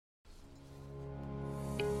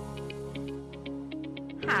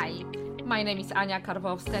Hi, my name is Ania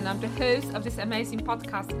Karwowska and I'm the host of this amazing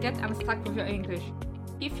podcast, Get Unstuck with Your English.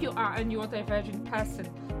 If you are a neurodivergent person,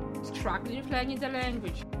 struggling with learning the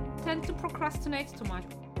language, tend to procrastinate too much,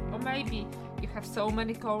 or maybe you have so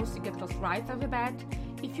many goals you get lost right off the bat,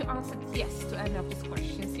 if you answered yes to any of these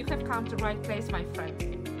questions, you have come to the right place, my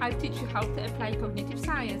friend. I'll teach you how to apply cognitive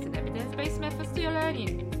science and evidence-based methods to your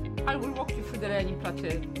learning. I will walk you through the learning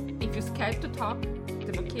plateau. If you're scared to talk,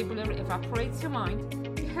 the vocabulary evaporates your mind.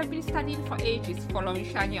 You have been studying for ages, following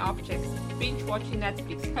shiny objects, binge-watching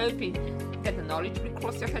Netflix, hoping that the knowledge will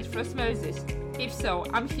cross your head for osmosis. If so,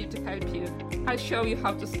 I'm here to help you. I'll show you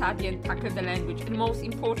how to study and tackle the language, and most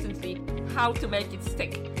importantly, how to make it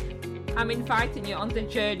stick. I'm inviting you on the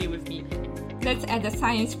journey with me. Let's add a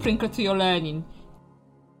science sprinkle to your learning.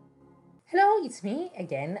 Hello, it's me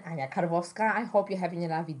again, Ania Karwowska. I hope you're having a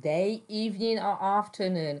lovely day, evening or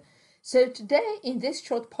afternoon. So today in this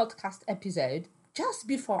short podcast episode, just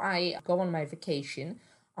before I go on my vacation,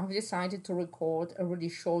 I've decided to record a really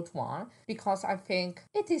short one because I think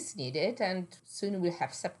it is needed and soon we'll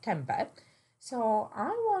have September. So I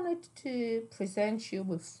wanted to present you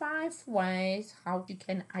with 5 ways how you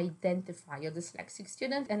can identify your dyslexic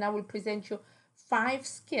student, and I will present you 5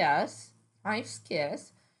 skills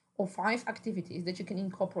or 5 activities that you can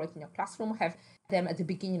incorporate in your classroom, have them at the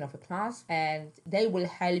beginning of a class, and they will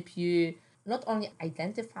help you not only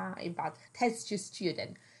identify but test your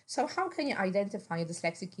student. So how can you identify a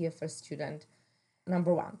dyslexic year first student?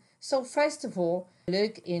 Number 1. So first of all,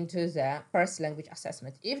 look into the first language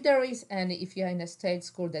assessment. If there is any, if you're in a state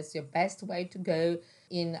school, that's your best way to go.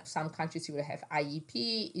 In some countries you will have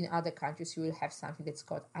IEP, in other countries you will have something that's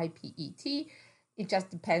called IPET. It just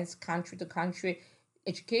depends country to country.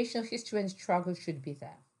 Educational history and struggle should be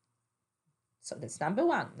there. So that's number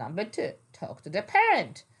 1. Number 2, talk to the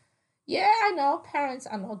parent. Yeah, I know parents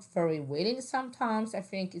are not very willing sometimes. I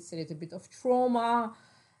think it's a little bit of trauma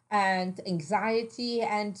and anxiety,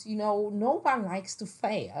 and no one likes to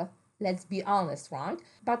fail. Let's be honest, right?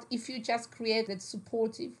 But if you just create that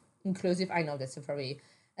supportive, inclusive, I know that's a very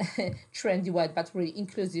trendy word, but really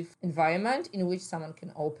inclusive environment in which someone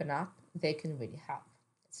can open up, they can really help.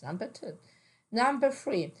 That's number 2. Number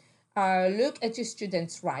 3, look at your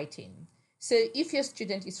student's writing. So if your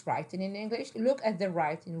student is writing in English, look at the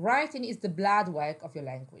writing. Writing is the blood work of your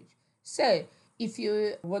language. So if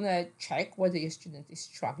you want to check whether your student is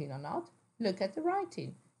struggling or not, look at the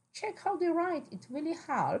writing. Check how they write. It really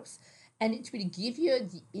helps, and it will give you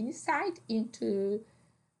the insight into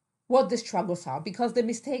what the struggles are, because the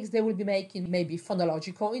mistakes they will be making may be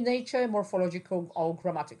phonological in nature, morphological, or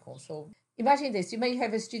grammatical. So imagine this. You may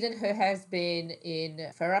have a student who has been in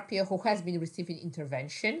therapy or who has been receiving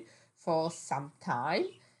intervention for some time,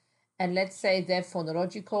 and let's say their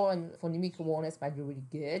phonological and phonemic awareness might be really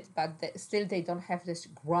good, but still they don't have this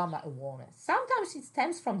grammar awareness. Sometimes it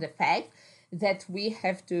stems from the fact that we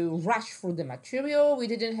have to rush through the material. We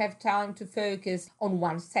didn't have time to focus on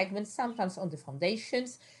one segment, sometimes on the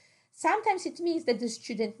foundations. Sometimes it means that the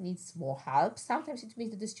student needs more help. Sometimes it means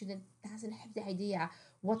that the student doesn't have the idea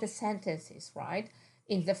what a sentence is, right,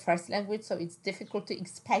 in the first language, so it's difficult to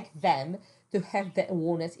expect them to have the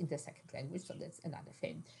awareness in the second language, so that's another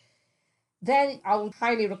thing. Then I would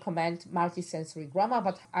highly recommend multisensory grammar,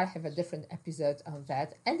 but I have a different episode on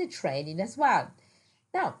that, and the training as well.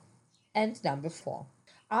 Now, and number 4,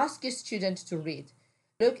 ask your student to read.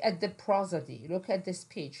 Look at the prosody, look at the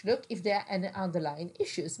speech, look if there are any underlying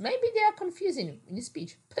issues. Maybe they are confusing in the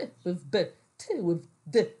speech. P with B, T with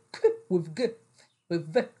D, K with G,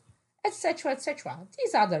 with V, etc., etc.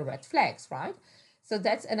 These are the red flags, right? So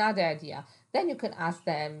that's another idea. Then you can ask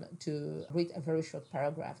them to read a very short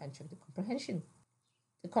paragraph and check the comprehension.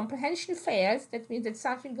 The comprehension fails, that means there's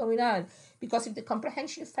something going on. Because if the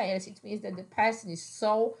comprehension fails, it means that the person is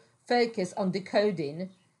so focused on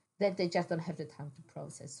decoding that they just don't have the time to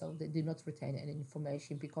process. So they do not retain any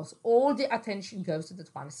information because all the attention goes to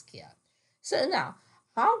that one skill. So now,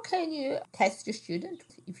 how can you test your student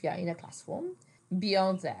if you are in a classroom?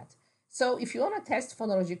 Beyond that. So if you want to test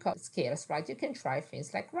phonological skills, right, you can try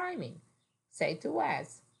things like rhyming. Say 2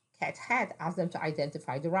 words. Cat, hat. Ask them to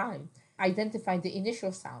identify the rhyme. Identify the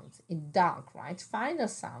initial sounds in dark, right? Final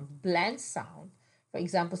sound, blend sound. For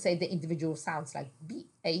example, say the individual sounds like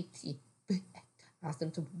B-A-T. Ask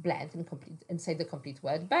them to blend and complete and say the complete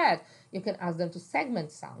word bad. You can ask them to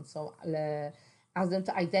segment sounds. So ask them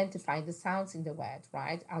to identify the sounds in the word,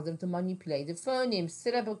 right? Ask them to manipulate the phonemes,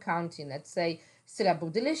 syllable counting. Let's say syllable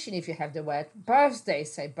deletion. If you have the word birthday,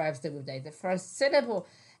 say birthday with day, the first syllable,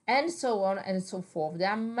 and so on and so forth. There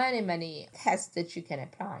are many tests that you can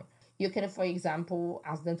apply. You can, for example,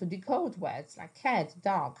 ask them to decode words like cat,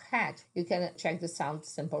 dog, hat. You can check the sound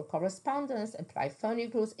symbol correspondence, apply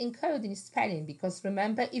phonic rules, encoding, spelling, because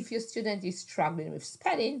remember, if your student is struggling with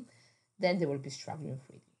spelling, then they will be struggling with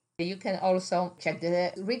reading. You can also check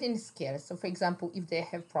the reading skills. So, for example, if they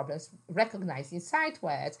have problems recognizing sight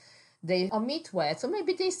words, they omit words, or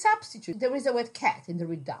maybe they substitute. There is a word cat in the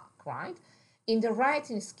word dog, right? In the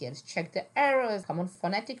writing skills, check the errors, common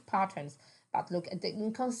phonetic patterns, but look at the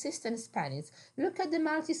inconsistent spellings. Look at the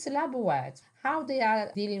multisyllable words, how they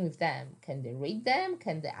are dealing with them. Can they read them?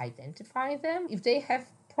 Can they identify them? If they have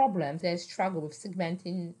problems, they struggle with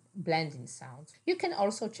segmenting, blending sounds. You can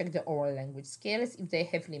also check the oral language skills if they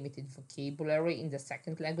have limited vocabulary in the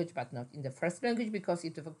second language but not in the first language, because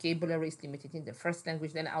if the vocabulary is limited in the first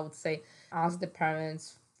language, then I would say ask the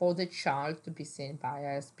parents for the child to be seen by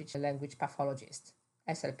a speech language pathologist.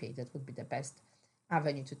 SLP, that would be the best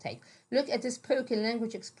avenue to take. Look at the spoken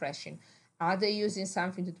language expression. Are they using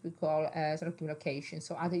something that we call circumlocution?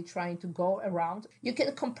 So are they trying to go around? You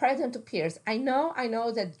can compare them to peers. I know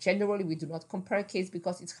that generally we do not compare kids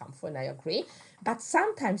because it's harmful, and I agree. But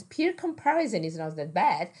sometimes peer comparison is not that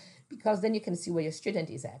bad, because then you can see where your student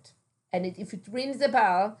is at. And if it rings the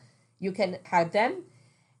bell, you can help them.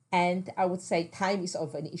 And I would say time is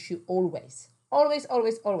of an issue always. Always,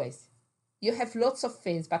 always, always. You have lots of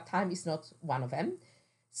things, but time is not one of them.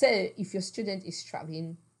 So if your student is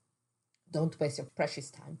struggling, don't waste your precious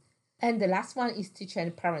time. And the last one is teacher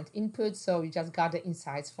and parent input. So you just gather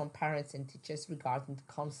insights from parents and teachers regarding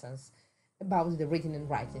the concerns about the reading and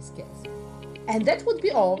writing skills. And that would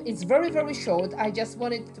be all. It's very, very short. I just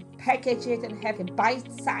wanted to package it and have a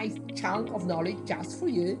bite-sized chunk of knowledge just for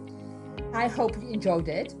you. I hope you enjoyed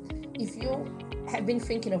it. If you have been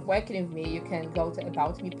thinking of working with me, you can go to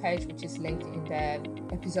About Me page, which is linked in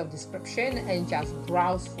the episode description, and just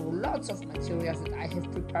browse through lots of materials that I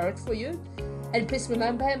have prepared for you. And please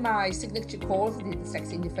remember, my signature course, the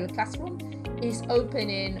Dyslexia in the Field Classroom, is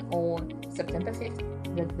opening on September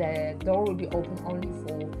 5th. The door will be open only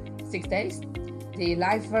for 6 days. The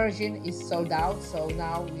live version is sold out, so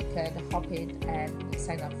now we can hop in and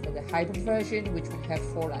sign up for the hybrid version, which will have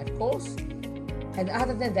 4 live courses. And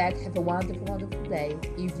other than that, have a wonderful, wonderful day,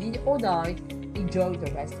 evening or night. Enjoy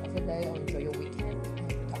the rest of the day or enjoy your weekend.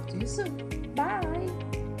 And talk to you soon. Bye.